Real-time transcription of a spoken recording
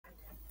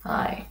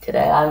Hi,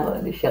 today I'm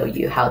going to show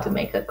you how to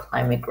make a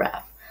climate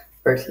graph.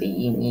 Firstly,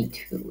 you need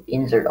to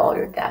insert all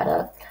your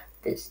data.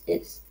 This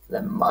is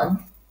the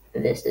month.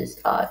 This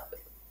is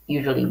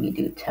usually we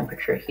do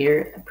temperature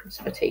here and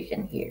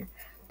precipitation here.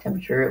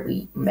 Temperature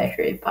we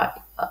measure it by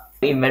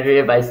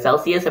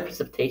Celsius, and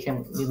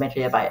precipitation we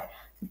measure it by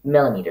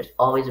millimeters.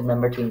 Always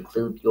remember to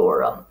include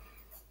your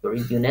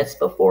units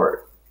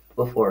before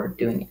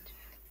doing it.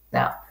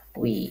 Now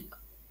we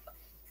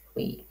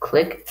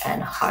click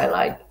and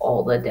highlight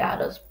all the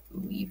data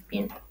we've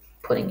been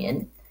putting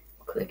in.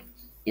 Click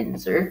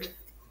insert,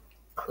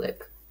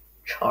 click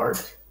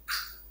chart.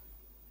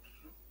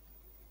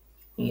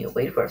 You need to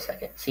wait for a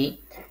second.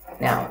 See,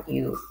 now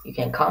you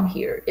can come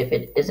here. If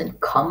it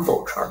isn't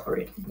combo chart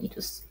already,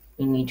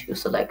 you need to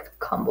select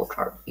combo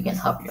chart. You can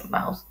hover your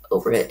mouse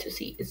over it to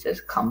see it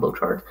says combo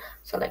chart.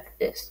 Select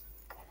this.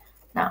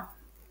 Now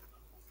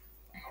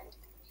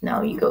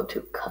you go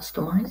to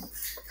customize.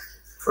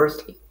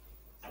 Firstly,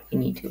 you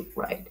need to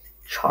write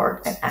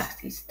chart and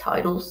axis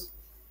titles.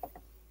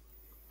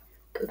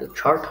 Go to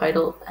chart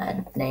title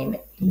and name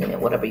it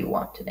whatever you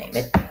want to name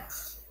it.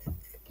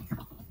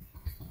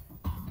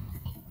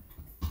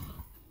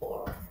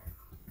 Or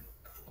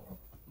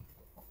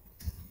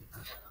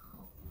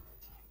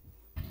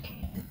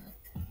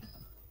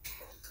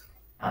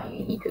now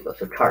you need to go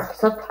to chart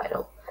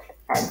subtitle,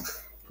 and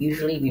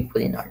usually we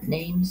put in our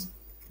names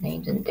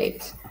and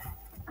dates.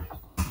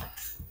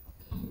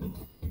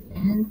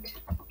 And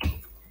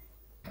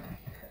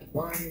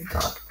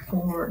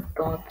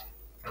 1.4.12.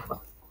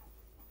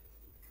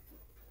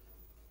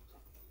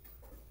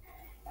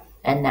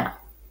 And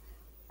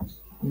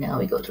now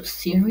we go to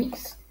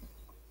series.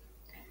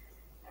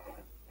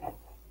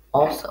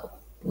 Also,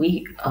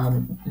 we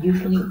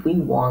usually we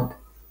want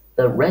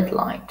the red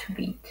line to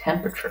be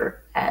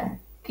temperature and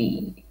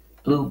the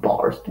blue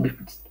bars to be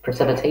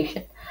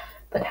precipitation.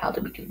 But how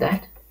do we do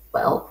that?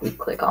 Well, we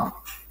click on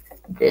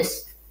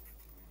this,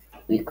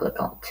 we click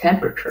on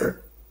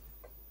temperature,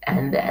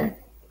 and then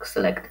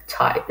select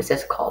type. It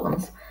says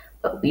columns,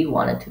 but we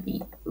want it to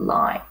be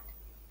line.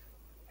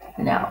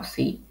 Now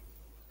see,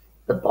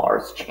 the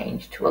bars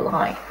change to a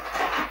line.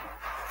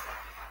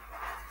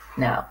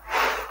 Now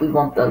we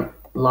want the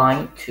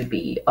line to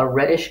be a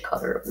reddish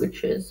color,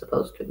 which is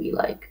supposed to be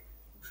like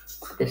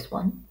this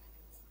one.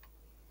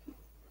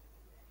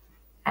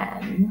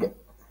 And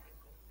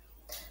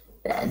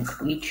then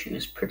we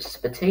choose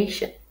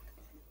precipitation.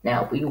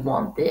 Now we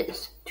want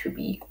this to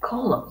be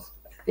columns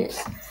like this.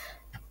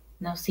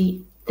 Now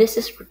see, this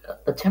is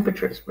the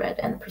temperature is red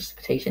and the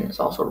precipitation is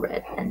also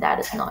red, and that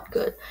is not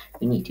good.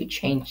 We need to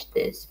change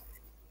this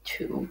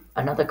to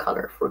another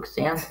color. For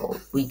example,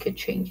 we could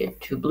change it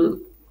to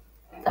blue.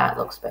 That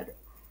looks better.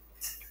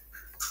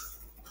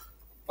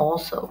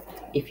 Also,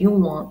 if you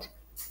want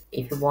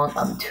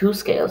two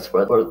scales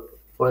for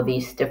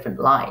these different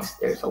lines,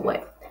 there's a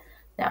way.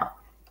 Now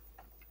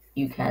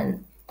you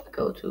can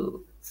go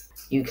to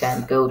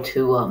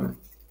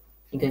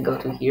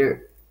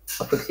here.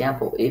 For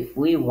example, if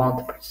we want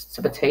the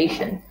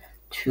precipitation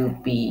to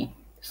be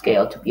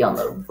scale to be on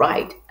the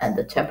right and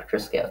the temperature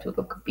scale to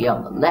be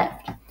on the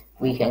left,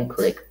 we can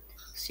click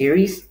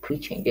series. We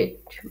change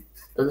it to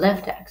the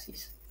left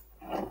axis.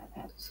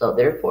 So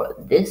therefore,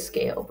 this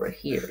scale over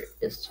here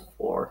is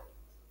for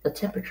the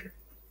temperature.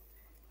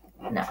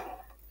 Now,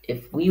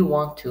 if we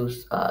want to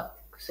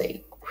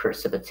say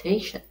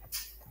precipitation,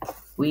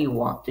 we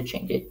want to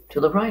change it to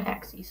the right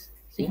axis.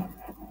 See?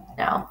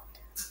 Now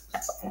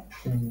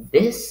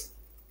this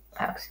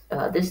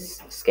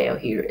scale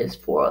here is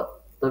for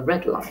the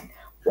red line,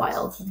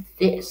 while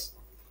this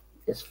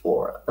is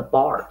for the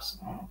bars.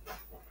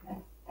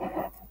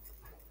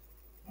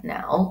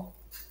 Now,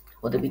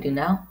 what do we do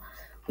now?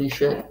 We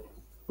should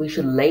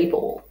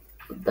label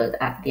the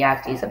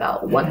axes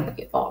about what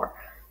they are.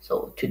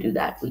 So to do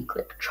that, we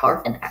click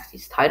chart and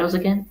axis titles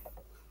again.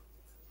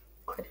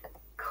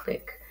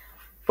 Click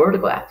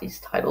vertical axis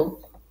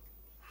title.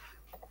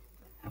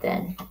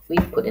 Then we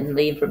put in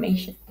the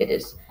information. It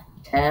is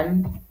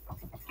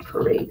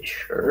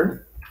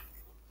temperature,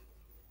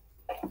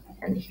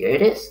 and here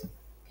it is.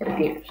 It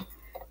appears.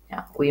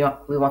 Now we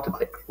want to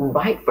click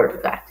right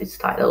vertical axis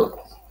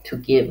title to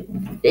give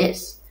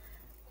this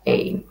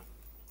a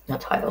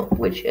title,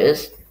 which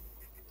is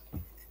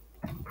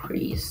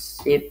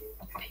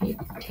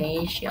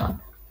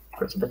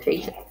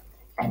precipitation,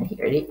 and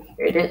here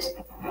it is.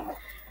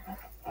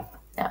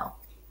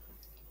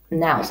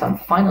 Now some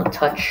final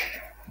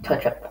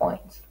touch-up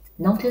points.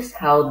 Notice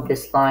how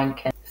this line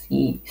can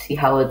see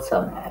how it's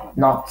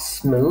not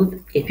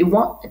smooth. If you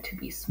want it to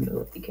be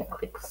smooth, you can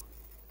click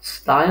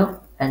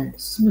style and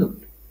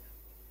smooth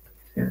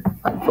and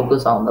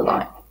focus on the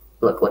line.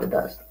 Look what it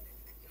does.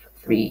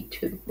 3,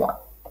 2, 1.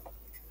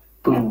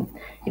 Boom!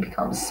 It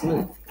becomes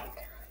smooth.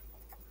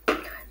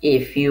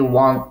 If you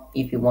want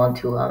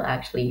to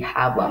actually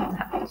have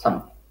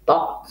some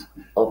dots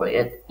over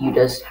it, you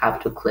just have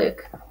to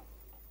click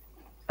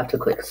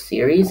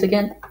series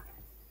again,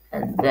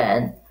 and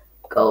then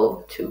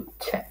go to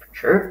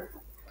temperature,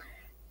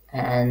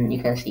 and you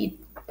can see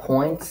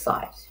point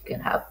size. You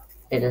can have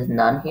it is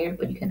none here,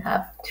 but you can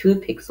have 2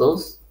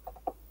 pixels,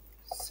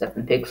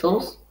 7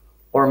 pixels,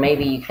 or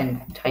maybe you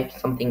can type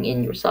something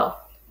in yourself.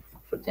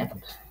 For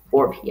example,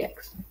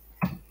 4px.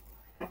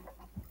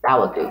 That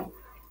will do.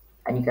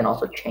 And you can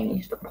also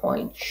change the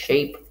point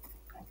shape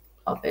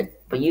of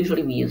it, but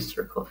usually we use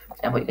circles. For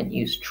example, you can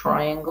use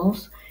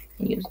triangles,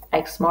 you can use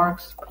X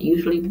marks, but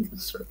usually we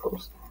use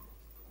circles.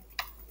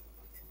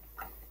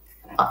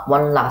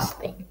 One last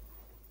thing.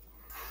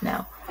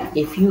 Now,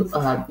 if you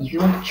want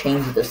to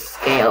change the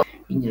scale,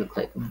 you need to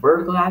click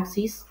vertical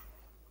axis,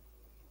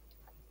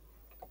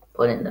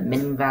 put in the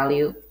minimum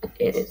value.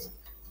 It is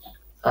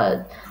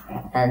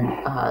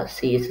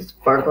see it says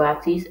vertical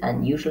axis,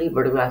 and usually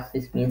vertical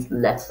axis means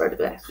left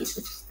vertical axis,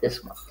 which is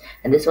this one,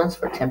 and this one's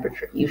for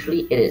temperature.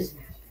 Usually it is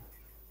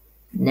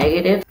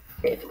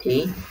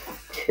 -50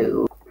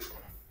 to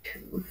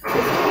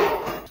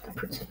 250. The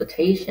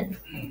precipitation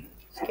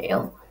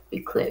scale, we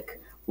click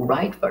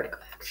right vertical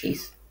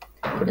axis,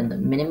 put in the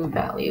minimum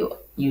value.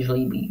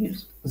 Usually we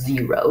use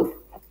 0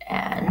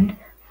 and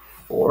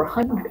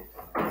 400,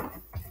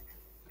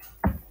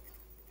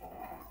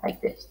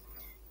 like this.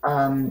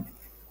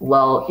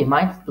 Well, it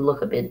might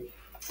look a bit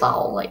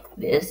foul like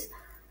this,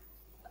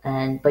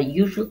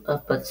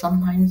 but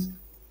sometimes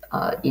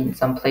in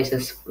some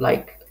places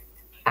like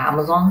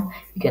Amazon,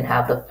 you can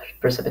have the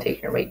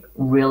precipitation rate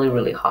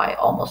really high,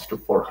 almost to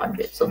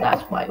 400. So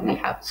that's why we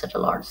have such a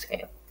large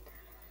scale.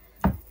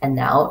 And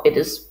now it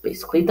is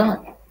basically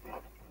done.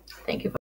 Thank you.